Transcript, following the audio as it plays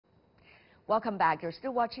Welcome back. You're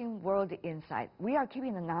still watching World Insight. We are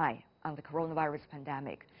keeping an eye on the coronavirus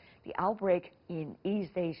pandemic. The outbreak in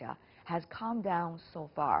East Asia has calmed down so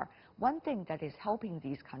far. One thing that is helping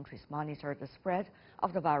these countries monitor the spread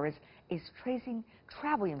of the virus is tracing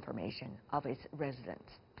travel information of its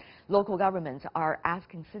residents. Local governments are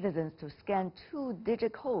asking citizens to scan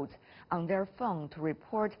 2-digit codes on their phone to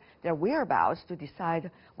report their whereabouts to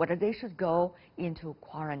decide whether they should go into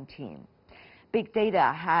quarantine. Big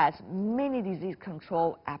data has many disease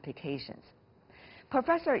control applications.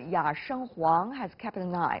 Professor Yasheng Huang has kept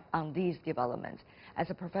an eye on these developments. As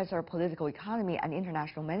a professor of political economy and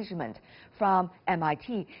international management from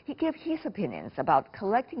MIT, he gave his opinions about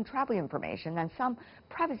collecting travel information and some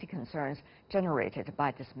privacy concerns generated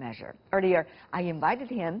by this measure. Earlier, I invited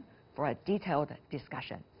him for a detailed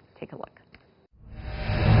discussion. Take a look.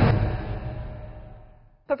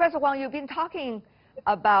 Professor Huang, you've been talking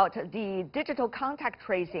about the digital contact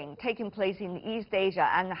tracing taking place in East Asia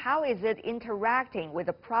and how is it interacting with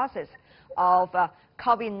the process of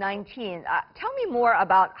COVID-19. Tell me more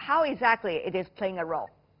about how exactly it is playing a role.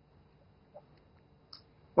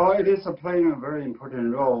 Well, it is playing a very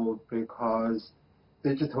important role because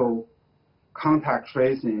digital contact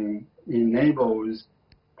tracing enables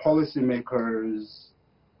policymakers,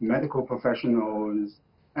 medical professionals,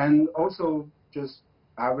 and also just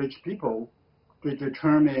average people to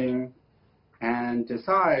determine and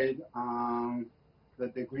decide on the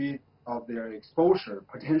degree of their exposure,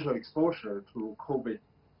 potential exposure to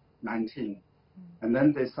COVID-19, and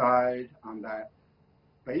then decide on that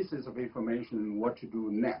basis of information what to do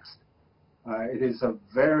next. It is a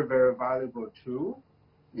very, very valuable tool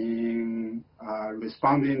in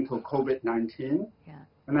responding to COVID-19. Yeah.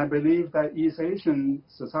 And I believe that East Asian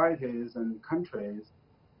societies and countries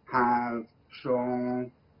have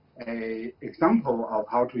shown an example of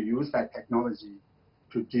how to use that technology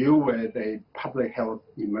to deal with a public health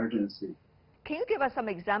emergency. Can you give us some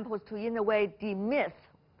examples to, in a way, demyth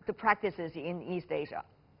the practices in East Asia?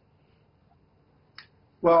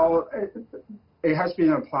 Well, it has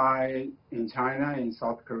been applied in China, in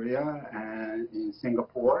South Korea, and in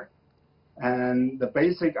Singapore. And the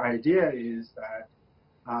basic idea is that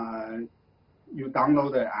you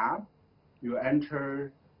download the app, you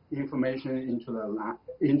enter information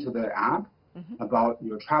into the app about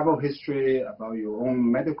your travel history, about your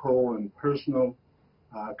own medical and personal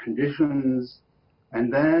conditions,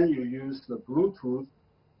 and then you use the Bluetooth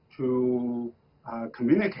to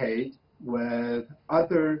communicate with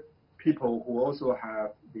other people who also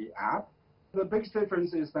have the app. The big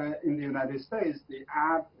difference is that in the United States, the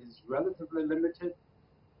app is relatively limited.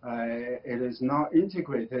 It is not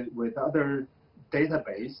integrated with other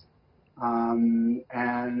databases.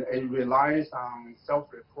 And it relies on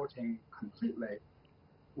self-reporting completely,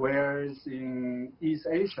 whereas in East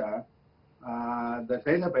Asia, the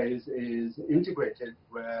database is integrated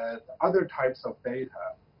with other types of data.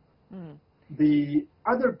 The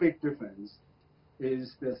other big difference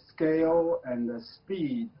is the scale and the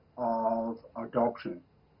speed of adoption.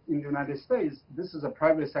 In the United States, this is a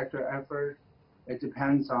private sector effort. It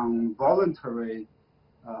depends on voluntary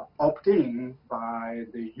opt-in by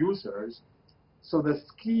the users. So the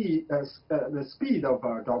speed of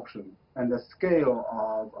adoption and the scale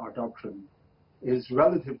of adoption is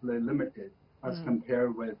relatively limited as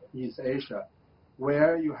compared with East Asia,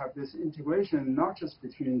 where you have this integration not just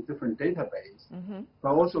between different databases, but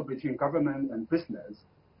also between government and business.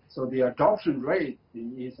 So the adoption rate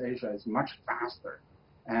in East Asia is much faster,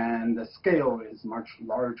 and the scale is much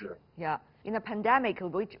larger. Yeah. In a pandemic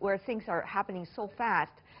where things are happening so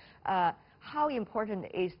fast, how important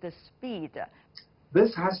is the speed?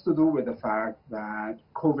 This has to do with the fact that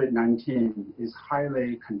COVID-19 is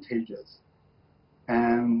highly contagious.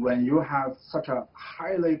 And when you have such a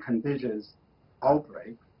highly contagious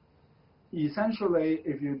outbreak, essentially,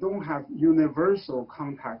 if you don't have universal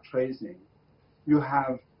contact tracing, you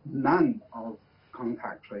have none of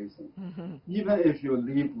contact tracing. Even if you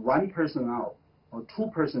leave one person out, or 2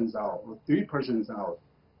 persons out, or 3 persons out,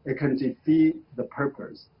 it can defeat the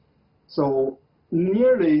purpose. So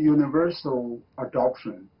nearly universal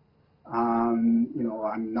adoption, I'm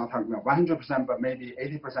not talking about 100%, but maybe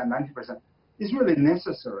 80%, 90%, is really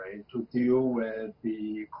necessary to deal with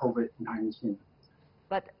the COVID-19.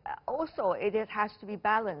 But also, it has to be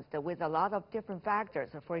balanced with a lot of different factors.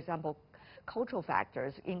 For example, cultural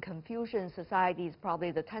factors. In Confucian societies,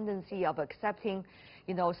 probably the tendency of accepting,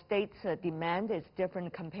 states' demand is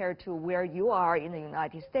different compared to where you are in the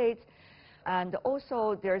United States. And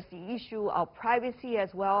also, there's the issue of privacy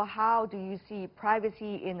as well. How do you see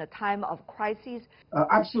privacy in a time of crisis?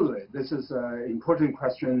 Absolutely. This is an important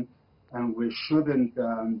question, and we shouldn't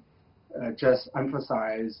just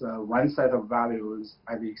emphasize one set of values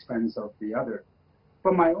at the expense of the other.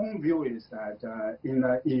 But my own view is that in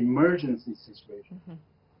an emergency situation,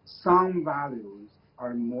 some values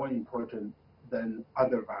are more important than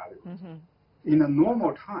other values. In a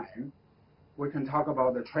normal time, we can talk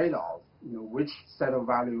about the trade-off, which set of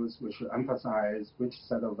values we should emphasize, which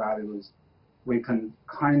set of values we can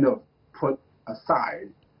kind of put aside.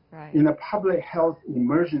 Right. In a public health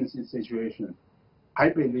emergency situation, I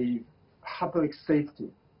believe public safety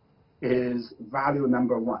is value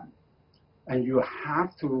number one. And you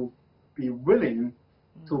have to be willing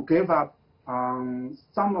to give up on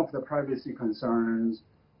some of the privacy concerns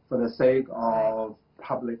for the sake of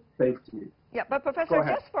public safety. Yeah, but Professor,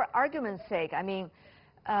 just for argument's sake, I mean,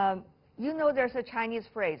 there's a Chinese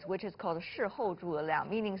phrase which is called 事后诸葛亮,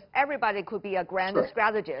 meaning everybody could be a grand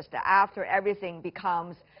strategist after everything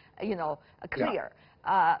becomes, clear.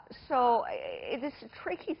 Yeah. So it is a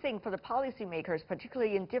tricky thing for the policymakers,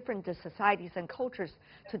 particularly in different societies and cultures,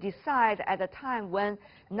 to decide at a time when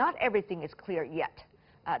not everything is clear yet,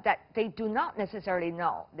 that they do not necessarily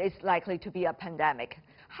know it's likely to be a pandemic.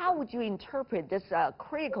 How would you interpret this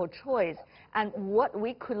critical choice and what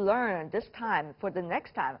we could learn this time for the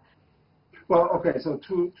next time? Well, okay, so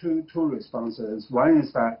two responses. One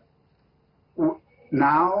is that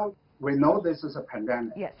now we know this is a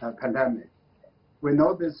pandemic. Yes. We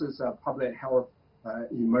know this is a public health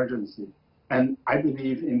emergency. And I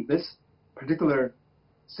believe in this particular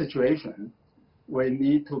situation, we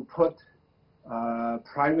need to put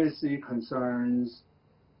privacy concerns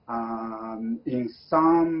in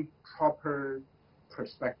some proper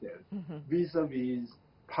perspective vis-a-vis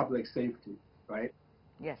public safety, right?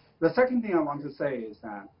 Yes. The second thing I want to say is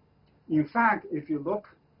that, in fact, if you look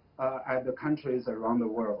at the countries around the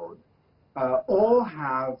world, all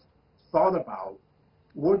have thought about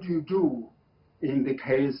what you do in the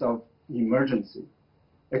case of emergency.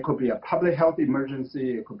 It could be a public health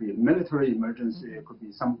emergency, it could be a military emergency, it could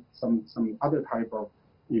be some other type of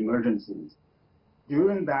emergencies.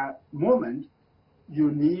 During that moment,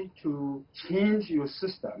 you need to change your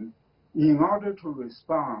system in order to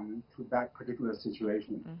respond to that particular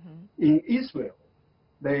situation. In Israel,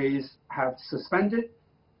 they have suspended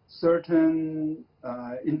certain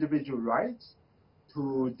individual rights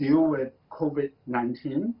to deal with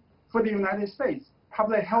COVID-19. For the United States,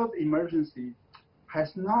 public health emergency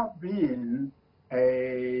has not been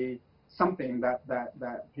something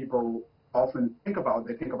that people often think about.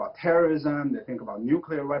 They think about terrorism, they think about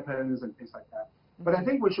nuclear weapons and things like that. But I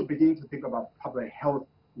think we should begin to think about public health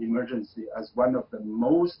emergency as one of the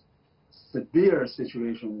most severe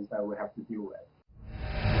situations that we have to deal with.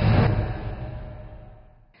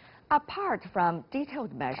 Apart from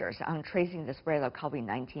detailed measures on tracing the spread of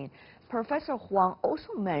COVID-19, Professor Huang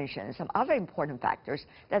also mentioned some other important factors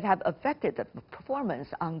that have affected the performance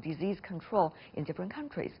on disease control in different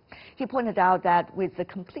countries. He pointed out that with the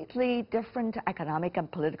completely different economic and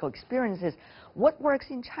political experiences, what works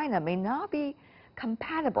in China may not be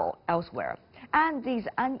compatible elsewhere, and these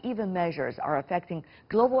uneven measures are affecting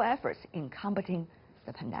global efforts in combating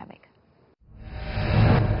the pandemic.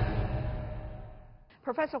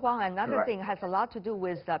 Professor Huang, another thing has a lot to do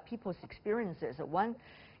with people's experiences. One,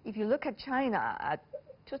 if you look at China,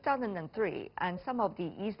 2003, and some of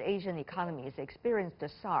the East Asian economies experienced the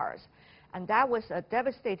SARS, and that was a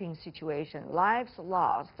devastating situation, lives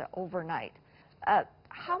lost overnight.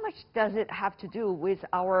 How much does it have to do with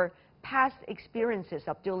our past experiences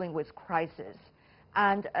of dealing with crisis?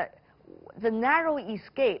 And the narrow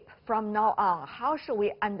escape from now on, how should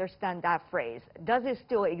we understand that phrase? Does it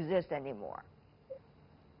still exist anymore?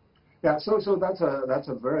 Yeah, so that's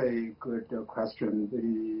a very good question.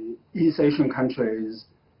 The East Asian countries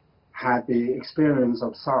had the experience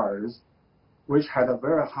of SARS, which had a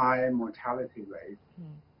very high mortality rate,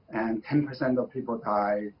 and 10% of people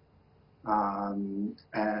died.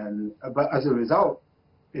 But as a result,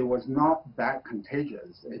 it was not that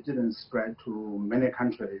contagious. It didn't spread to many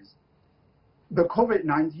countries. The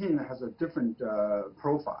COVID-19 has a different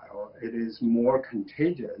profile. It is more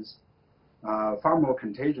contagious. Far more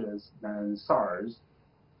contagious than SARS,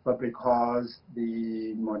 but because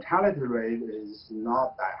the mortality rate is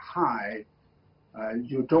not that high,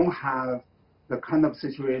 you don't have the kind of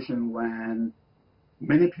situation when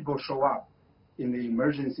many people show up in the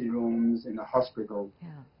emergency rooms in the hospital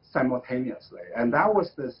simultaneously. And that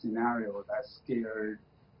was the scenario that scared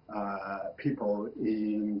people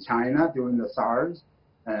in China during the SARS,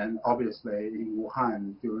 and obviously in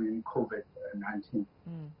Wuhan during COVID-19.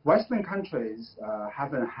 Western countries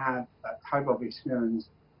haven't had that type of experience,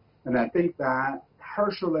 and I think that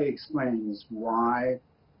partially explains why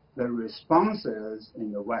the responses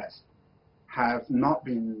in the West have not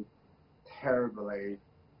been terribly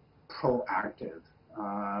proactive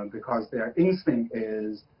because their instinct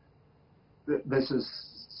is this is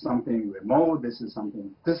something remote, this is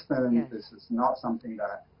something distant, yes. this is not something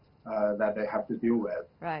that they have to deal with.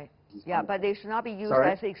 Right. Yeah, but they should not be used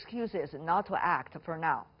Sorry? as excuses not to act for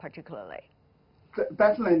now, particularly.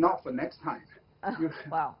 Definitely not for next time.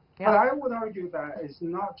 Wow. Yeah. But I would argue that it's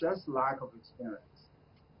not just lack of experience.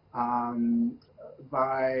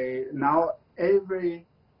 By now, every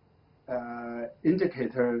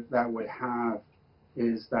indicator that we have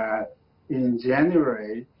is that in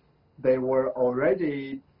January, there were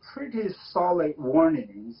already pretty solid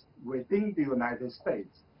warnings within the United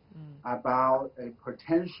States about a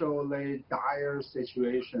potentially dire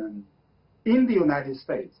situation in the United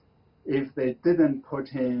States if they didn't put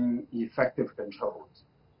in effective controls.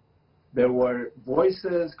 There were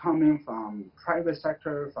voices coming from private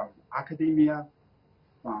sector, from academia,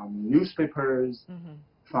 from newspapers,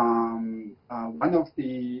 from one of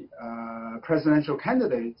the presidential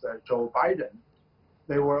candidates, Joe Biden.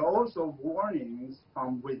 There were also warnings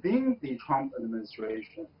from within the Trump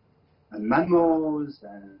administration, and memos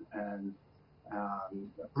and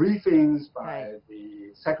briefings by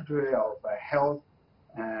the Secretary of Health,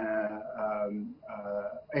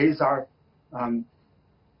 Azar,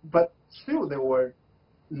 but still there were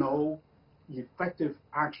no effective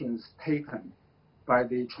actions taken by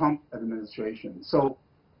the Trump administration. So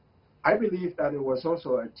I believe that it was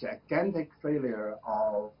also a gigantic failure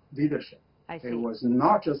of leadership. It was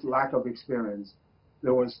not just lack of experience.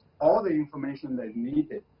 There was all the information they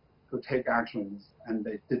needed to take actions, and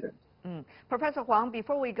they didn't. Professor Huang,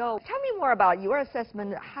 before we go, tell me more about your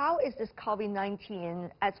assessment. How is this COVID-19,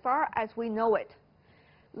 as far as we know it,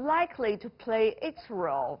 likely to play its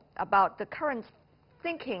role about the current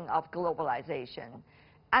thinking of globalization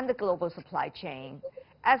and the global supply chain,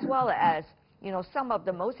 as well as some of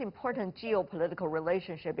the most important geopolitical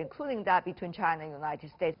relationship, including that between China and the United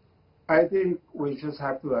States? I think we just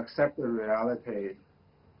have to accept the reality.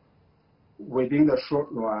 Within the short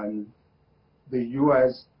run, the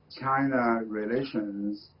U.S.-China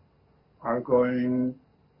relations are going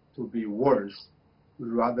to be worse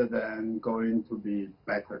rather than going to be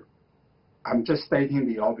better. I'm just stating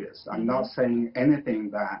the obvious. I'm not saying anything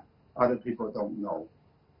that other people don't know.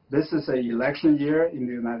 This is an election year in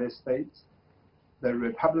the United States. The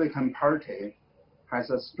Republican Party has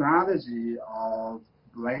a strategy of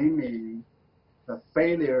blaming the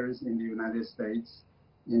failures in the United States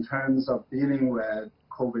in terms of dealing with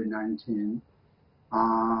COVID-19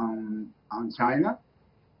 on China.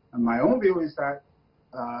 And my own view is that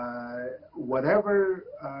whatever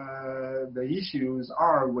the issues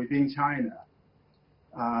are within China,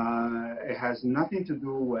 it has nothing to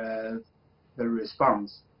do with the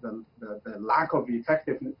response, the lack of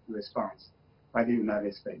effective response by the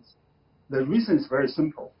United States. The reason is very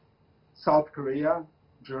simple. South Korea,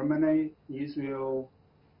 Germany, Israel,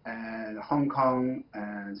 and Hong Kong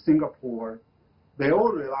and Singapore, they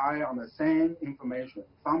all rely on the same information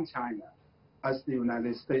from China as the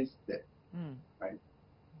United States did. Right?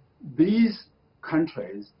 These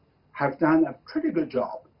countries have done a pretty good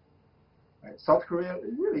job. Right? South Korea,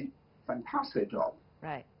 really fantastic job.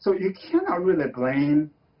 Right. So you cannot really blame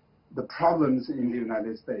the problems in the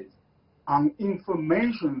United States on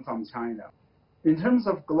information from China. In terms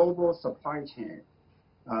of global supply chain,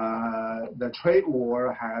 the trade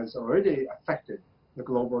war has already affected the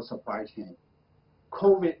global supply chain.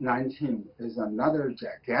 COVID-19 is another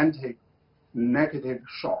gigantic negative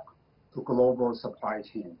shock to global supply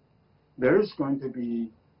chain. There is going to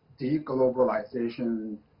be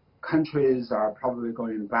deglobalization. Countries are probably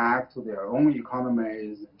going back to their own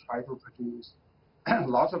economies and try to produce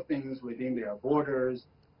lots of things within their borders.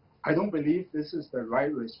 I don't believe this is the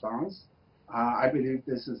right response. I believe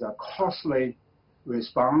this is a costly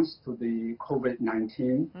response to the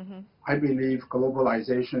COVID-19. I believe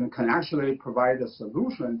globalization can actually provide a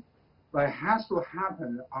solution, but it has to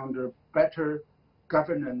happen under better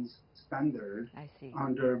governance standards,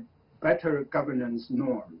 under better governance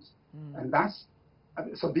norms. And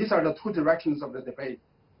so these are the two directions of the debate: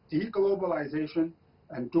 deglobalization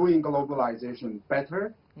and doing globalization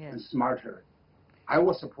better and smarter. I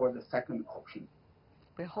will support the second option.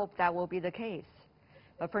 We hope that will be the case.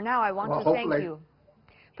 But for now, I want to thank you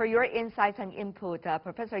for your insights and input.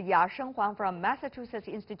 Professor Yasheng Huang from Massachusetts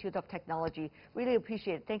Institute of Technology. Really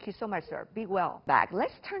appreciate it. Thank you so much, sir. Be well. Back.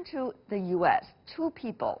 Let's turn to the U.S. 2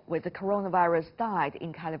 people with the coronavirus died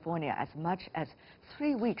in California as much as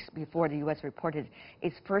 3 weeks before the U.S. reported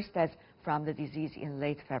its first death from the disease in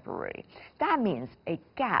late February. That means a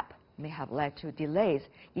gap may have led to delays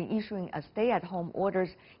in issuing a stay-at-home orders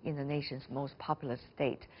in the nation's most populous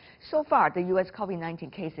state. So far, the U.S.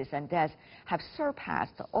 COVID-19 cases and deaths have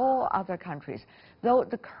surpassed all other countries. Though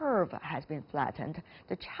the curve has been flattened,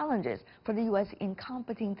 the challenges for the U.S. in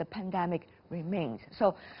combating the pandemic remains.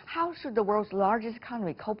 So how should the world's largest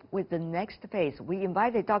economy cope with the next phase? We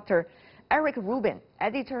invited Dr. Eric Rubin,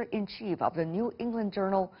 editor-in-chief of the New England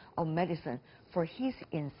Journal of Medicine, for his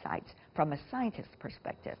insights from a scientist's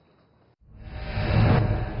perspective.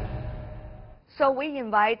 So we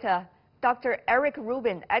invite Dr. Eric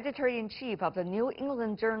Rubin, editor-in-chief of the New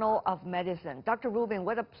England Journal of Medicine. Dr. Rubin,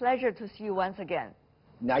 what a pleasure to see you once again.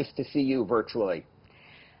 Nice to see you virtually.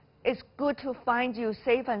 It's good to find you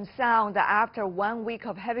safe and sound after 1 week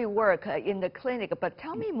of heavy work in the clinic. But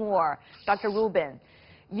tell me more, Dr. Rubin.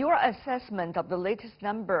 Your assessment of the latest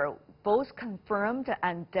number, both confirmed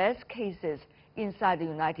and death cases inside the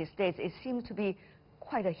United States, it seems to be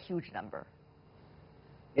quite a huge number.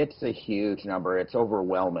 It's a huge number. It's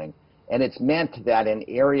overwhelming. And it's meant that in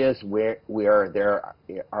areas where there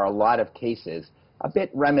are a lot of cases, a bit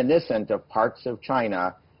reminiscent of parts of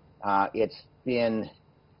China, it's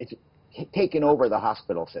taken over the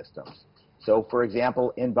hospital systems. So, for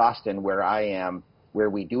example, in Boston, where I am, where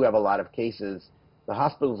we do have a lot of cases, the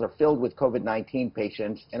hospitals are filled with COVID-19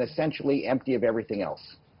 patients and essentially empty of everything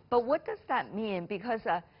else. But what does that mean? Because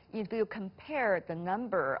if you compare the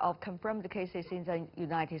number of confirmed cases in the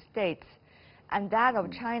United States and that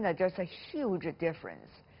of China, there's a huge difference.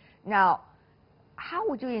 Now, how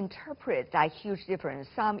would you interpret that huge difference?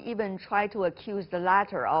 Some even try to accuse the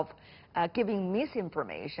latter of giving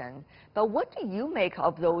misinformation. But what do you make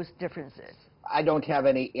of those differences? I don't have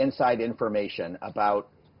any inside information about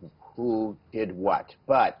who did what,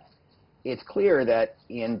 but it's clear that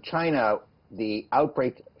in China, the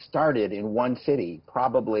outbreak started in one city,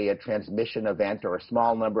 probably a transmission event or a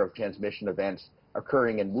small number of transmission events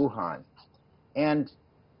occurring in Wuhan. And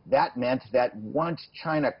that meant that once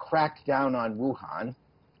China cracked down on Wuhan,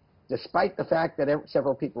 despite the fact that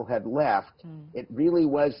several people had left, it really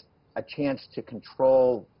was a chance to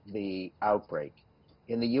control the outbreak.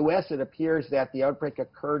 In the U.S., it appears that the outbreak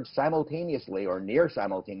occurred simultaneously or near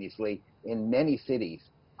simultaneously in many cities,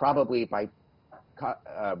 probably by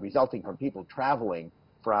resulting from people traveling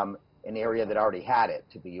from an area that already had it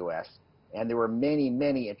to the U.S. And there were many,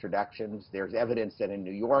 many introductions. There's evidence that in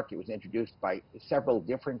New York it was introduced by several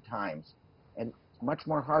different times. And much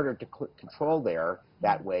more harder to control there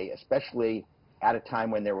that way, especially at a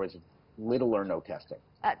time when there was little or no testing.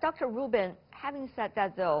 Dr. Rubin, having said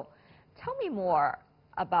that though, tell me more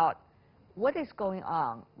about what is going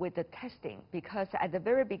on with the testing, because at the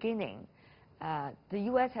very beginning, the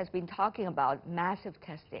U.S. has been talking about massive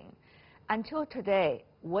testing. Until today,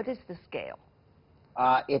 what is the scale?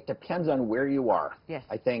 It depends on where you are. Yes.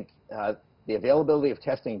 I think the availability of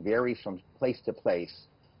testing varies from place to place.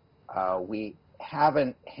 We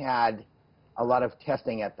haven't had a lot of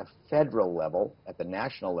testing at the federal level, at the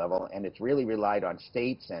national level, and it's really relied on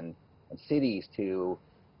states and cities to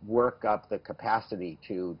work up the capacity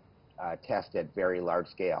to test at very large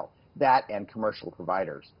scale. That and commercial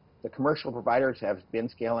providers. The commercial providers have been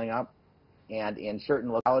scaling up, and in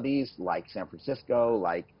certain localities like San Francisco,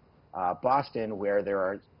 like Boston, where there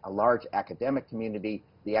are a large academic community,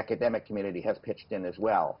 the academic community has pitched in as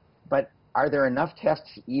well. But are there enough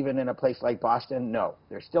tests even in a place like Boston? No,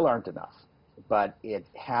 there still aren't enough. But it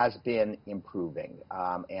has been improving,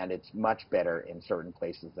 and it's much better in certain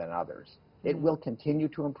places than others. It will continue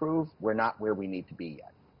to improve. We're not where we need to be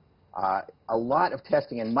yet. A lot of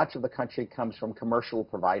testing in much of the country comes from commercial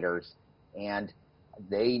providers, and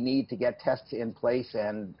they need to get tests in place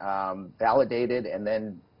and validated and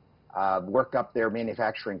then work up their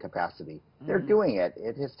manufacturing capacity. They're doing it.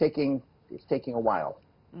 It's taking a while.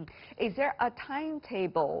 Is there a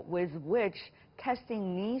timetable with which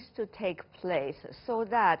testing needs to take place so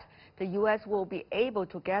that the U.S. will be able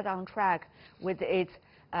to get on track with its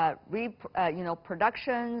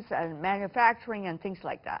productions and manufacturing and things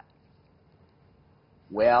like that?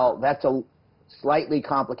 Well, that's a slightly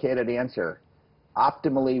complicated answer.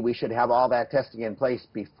 Optimally, we should have all that testing in place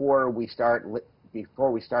before we start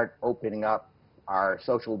opening up our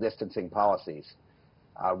social distancing policies.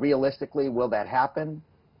 Realistically, will that happen?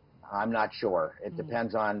 I'm not sure. It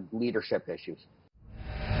depends on leadership issues.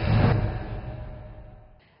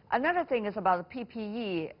 Another thing is about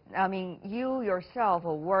PPE. I mean, you yourself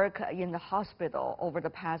work in the hospital over the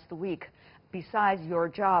past week, besides your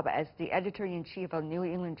job as the editor-in-chief of New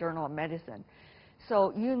England Journal of Medicine.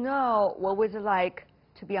 So you know what was it like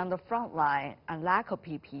to be on the front line and lack of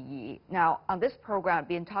PPE. Now, on this program, I've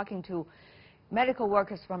been talking to medical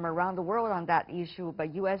workers from around the world on that issue,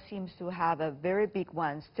 but U.S. seems to have a very big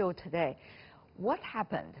one still today. What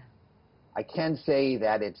happened? I can say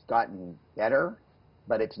that it's gotten better,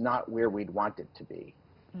 but it's not where we'd want it to be.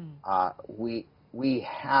 We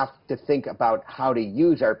have to think about how to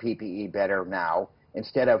use our PPE better now,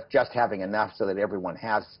 instead of just having enough so that everyone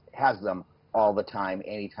has them all the time,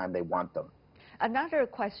 anytime they want them. Another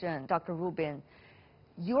question, Dr. Rubin.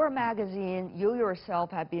 Your magazine, you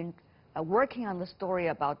yourself have been working on the story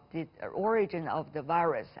about the origin of the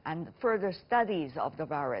virus and further studies of the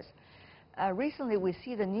virus. Recently, we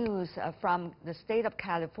see the news from the state of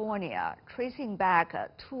California tracing back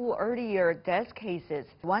 2 earlier death cases.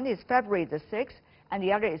 One is February the 6th, and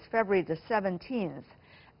the other is February the 17th,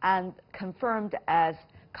 and confirmed as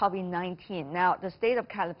COVID-19. Now, the state of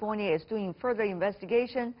California is doing further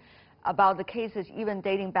investigation about the cases even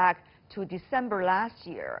dating back to December last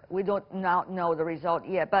year. We don't now know the result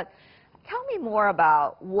yet, but tell me more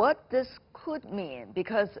about what this could mean,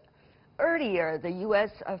 because earlier the U.S.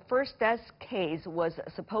 First death case was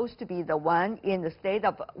supposed to be the one in the state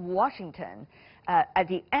of Washington at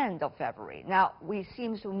the end of February. Now, we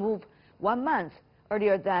seem to move 1 month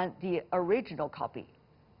earlier than the original copy.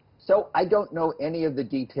 So I don't know any of the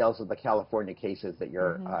details of the California cases that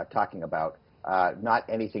you're talking about, not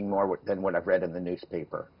anything more than what I've read in the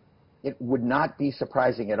newspaper. It would not be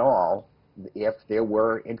surprising at all if there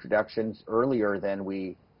were introductions earlier than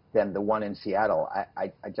the one in Seattle.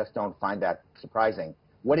 I just don't find that surprising.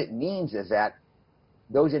 What it means is that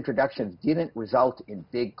those introductions didn't result in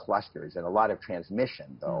big clusters and a lot of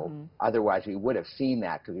transmission, though. Otherwise, we would have seen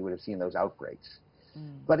that, because we would have seen those outbreaks.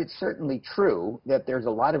 But it's certainly true that there's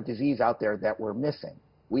a lot of disease out there that we're missing.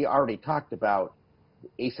 We already talked about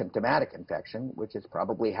asymptomatic infection, which is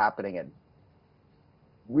probably happening at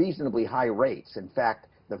reasonably high rates. In fact,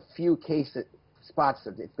 the few spots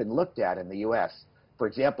that it's been looked at in the U.S., for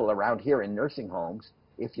example, around here in nursing homes,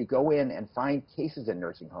 if you go in and find cases in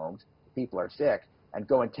nursing homes, people are sick, and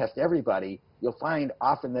go and test everybody, you'll find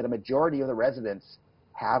often that a majority of the residents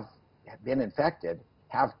have been infected,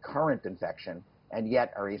 have current infection, and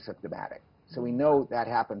yet are asymptomatic. So we know that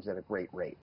happens at a great rate.